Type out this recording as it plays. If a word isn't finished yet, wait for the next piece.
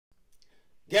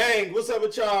Gang, what's up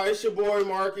with y'all? It's your boy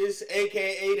Marcus,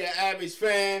 aka The Average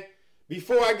Fan.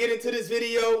 Before I get into this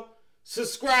video,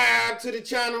 subscribe to the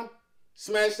channel.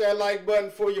 Smash that like button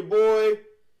for your boy.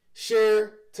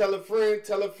 Share, tell a friend,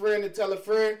 tell a friend, and tell a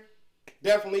friend.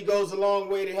 Definitely goes a long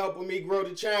way to helping me grow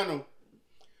the channel.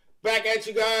 Back at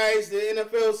you guys. The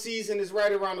NFL season is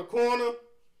right around the corner.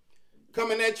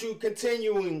 Coming at you,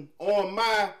 continuing on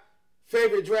my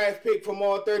favorite draft pick from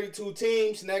all 32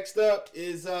 teams. Next up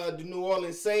is the New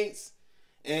Orleans Saints.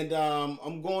 And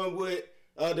I'm going with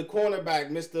the cornerback,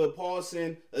 Mr.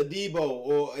 Paulson Adebo,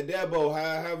 or Adebo,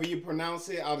 however you pronounce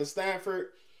it, out of Stanford.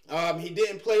 He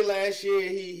didn't play last year.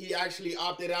 He actually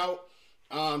opted out.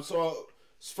 So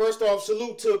first off,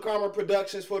 salute to Karma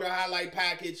Productions for the highlight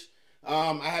package.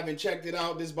 I haven't checked it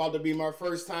out. This is about to be my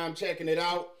first time checking it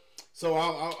out. So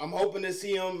I'm hoping to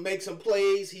see him make some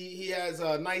plays. He has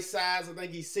a nice size. I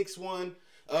think he's 6'1",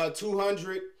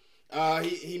 200.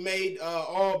 He made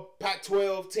all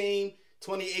Pac-12 team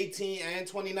 2018 and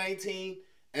 2019.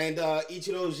 And each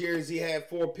of those years he had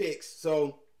 4 picks.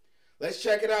 So let's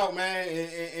check it out, man,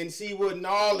 and see what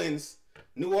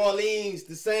New Orleans,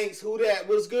 the Saints, who that?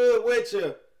 What's good with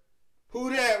you? Who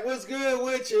that? What's good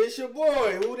with you? It's your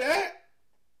boy. Who that?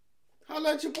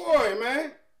 Holla at your boy,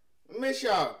 man. I miss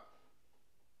y'all.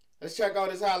 Let's check out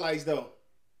his highlights, though.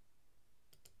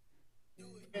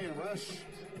 And rush.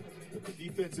 The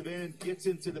defensive end gets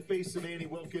into the face of Manny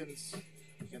Wilkins.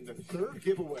 And the third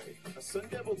giveaway. A Sun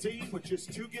Devil team with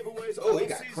just 2 giveaways. Oh, he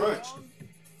got crunched.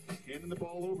 Handing the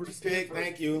ball over to Pick,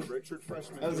 thank you. Richard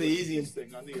Freshman. That was an easy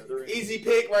pick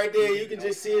pick right there. You can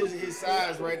just see his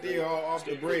size right there off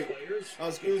the break. Oh,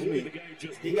 excuse me.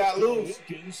 He got loose.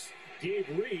 Gabe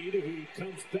Reed, who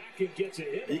comes back and gets a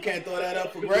hit. You can't throw that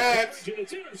up for grabs.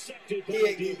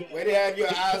 Where they have your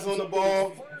eyes on the ball.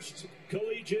 First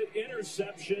collegiate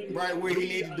interception. Right where he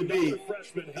needed to be.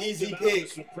 Easy pick.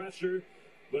 Some pressure,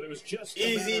 but it was just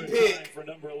easy pick for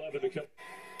number 11 to come.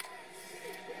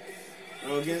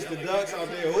 Oh, against the Ducks out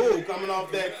there. Oh, coming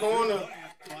off that corner.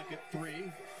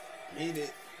 He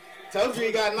did. Told you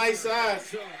he got nice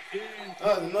size.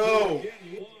 Oh, no.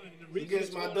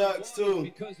 Against my Ducks, too.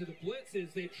 Because of the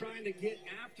blitzes, they're trying to get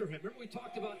after him. Remember we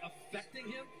talked about affecting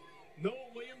him? Noah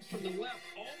Williams from the left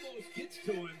almost gets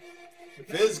to him.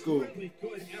 Physical.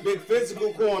 Big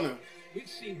physical corner. We've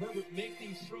seen Herbert make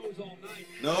these throws all night.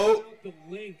 No. The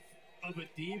length of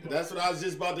Adebo. That's what I was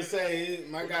just about to say.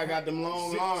 My guy got them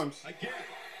long arms.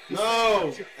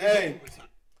 No. Hey.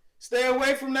 Stay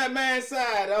away from that man's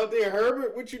side out there,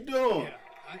 Herbert. What you doing? Yeah.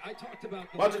 I talked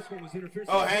about the last one was interference.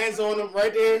 Oh, hands on him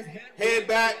right there. Head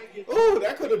back. Ooh,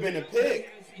 that could have been a pick.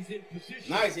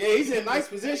 Nice. Yeah, he's in nice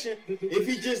position. If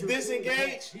he just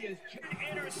disengaged.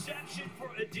 Interception for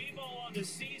Adebo on the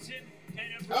season.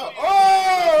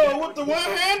 Oh, with the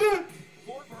one-hander?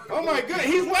 Oh, my goodness.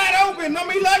 He's wide open.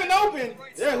 Number 11 open.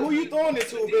 Yeah, who you throwing it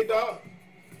to, big dog?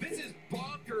 This is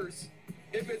bonkers.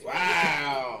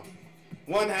 Wow.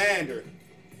 One-hander.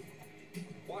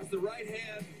 Watch the right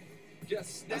hand.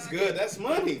 That's good. That's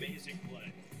money.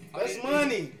 That's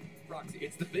money. Roxy,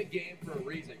 it's the big game for a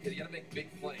reason because you got to make big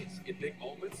plays in big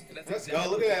moments. And Let's go.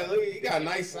 Look at that. Look, he got a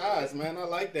nice size, man. I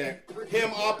like that. Him,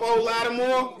 Oppo,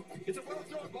 Lattimore. It's a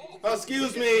well-thrown ball. Oh,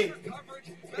 excuse me.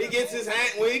 He gets his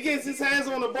hand when he gets his hands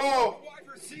on the ball.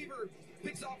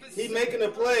 He's making a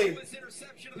play.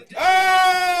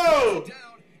 Oh!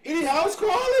 He house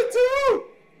calling too.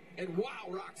 And wow,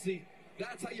 Roxy.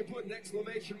 That's how you put an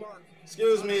exclamation mark.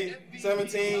 Excuse me,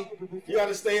 17. You got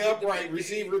to stay upright,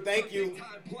 receiver. Thank you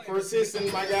for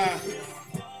assisting my guy.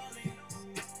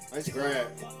 Nice grab.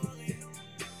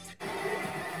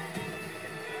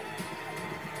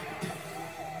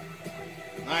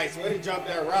 Nice. Way to jump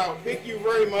that route. Thank you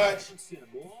very much.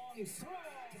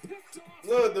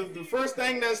 Look, the first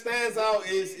thing that stands out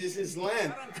is his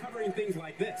length. Uncovering things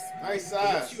like this. Nice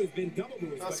size.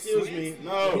 Excuse me.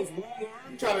 No.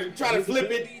 Try to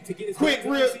flip it. Quick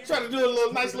rip. Try to do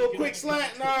a nice little quick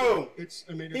slant. No.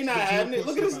 He not having it.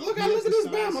 Look at this. Look at this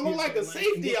Bama. Look like a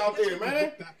safety out there,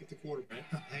 man.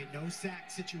 Hey, no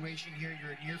sack situation here.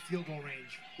 You're at near field goal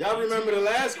range. Y'all remember the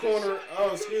last corner?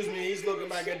 Oh, excuse me. He's looking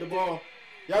back at the ball.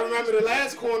 Y'all remember the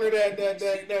last corner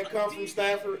that come from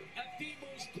Stanford?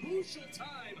 Crucial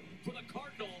time for the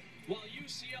Cardinal, while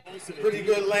UCLA pretty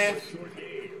good length.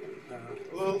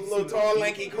 Little tall,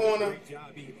 lanky corner.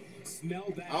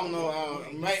 I don't know.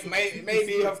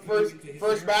 Maybe her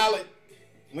first ballot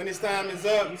when his time is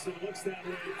up.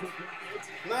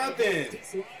 Nothing.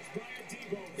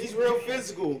 He's real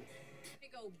physical.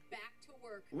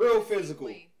 Real physical.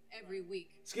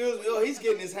 Excuse me. Oh, he's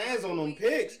getting his hands on them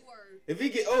picks. If he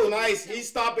get, oh, nice. He's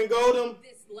stop and go them.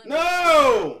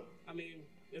 No. I mean,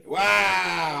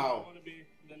 Wow.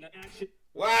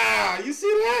 Wow, you see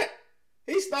that?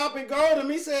 He stopped and goaled him.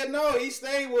 He said no, he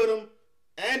stayed with him.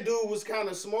 And dude was kind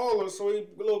of smaller, so he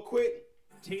a little quick.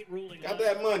 Got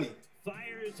that money.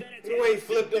 The way he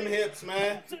flipped them hips,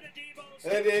 man.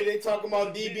 They talking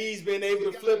about DBs being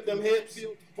able to flip them hips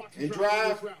and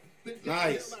drive.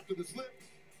 Nice.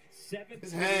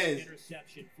 His hands.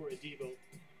 Interception for Adebo.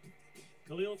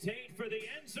 Khalil Tate for the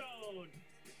end zone.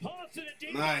 Paulson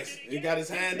Adebo. Nice. He got his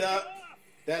hand up.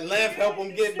 That left help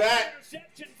him get back.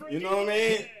 You know what I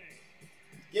mean?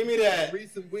 Give me that. In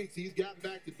recent weeks, he's gotten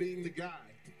back to being the guy.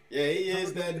 Yeah, he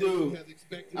is that dude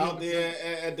out there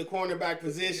at the cornerback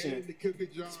position.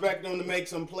 Expect him to make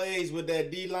some plays with that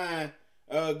D-line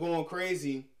going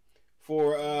crazy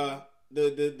for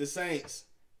the Saints.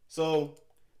 So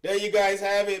there you guys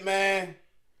have it, man.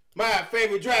 My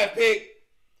favorite draft pick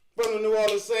from the New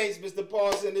Orleans Saints, Mr.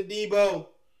 Paulson Adebo,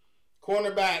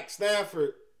 cornerback,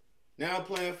 Stanford. Now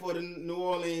playing for the New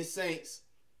Orleans Saints.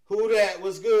 Who that?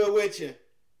 What's good with you?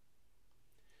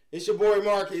 It's your boy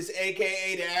Marcus,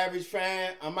 a.k.a. The Average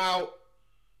Fan. I'm out.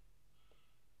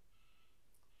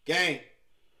 Gang.